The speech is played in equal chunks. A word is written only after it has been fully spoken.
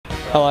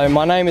Hello,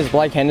 my name is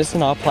Blake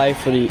Henderson. I play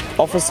for the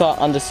Officer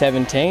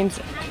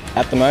under-17s.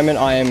 At the moment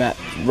I am at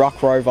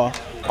Ruck Rover.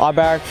 I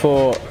barrack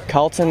for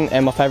Carlton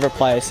and my favourite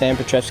player is Sam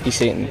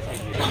Petrevski-Seaton.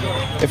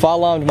 If I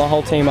lined my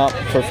whole team up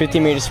for a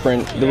 50-metre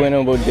sprint, the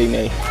winner would be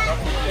me.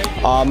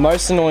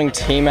 Most annoying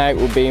teammate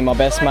would be my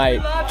best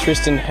mate,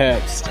 Tristan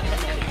Herbst.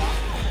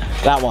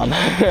 That one.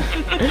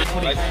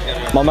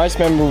 My most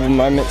memorable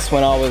moments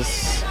when I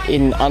was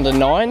in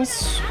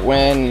under-9s,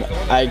 when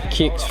I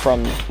kicked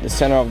from the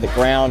centre of the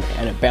ground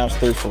and it bounced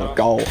through for a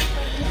goal.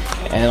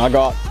 And I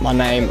got my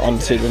name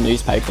onto the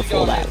newspaper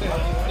for that.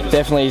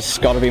 Definitely it's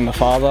got to be my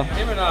father.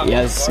 He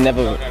has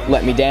never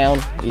let me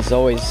down. He's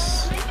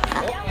always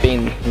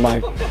been my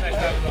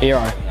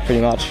hero,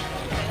 pretty much.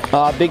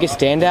 Biggest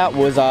standout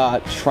was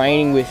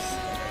training with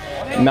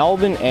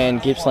Melbourne and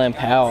Gippsland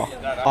Power.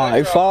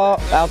 If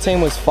our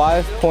team was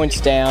 5 points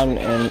down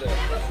and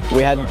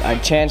we had a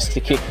chance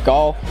to kick a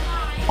goal,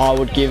 I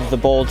would give the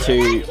ball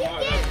to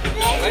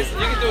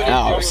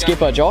our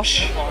skipper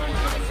Josh.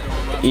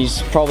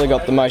 He's probably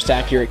got the most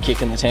accurate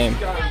kick in the team.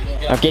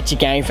 Now get your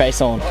game face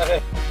on.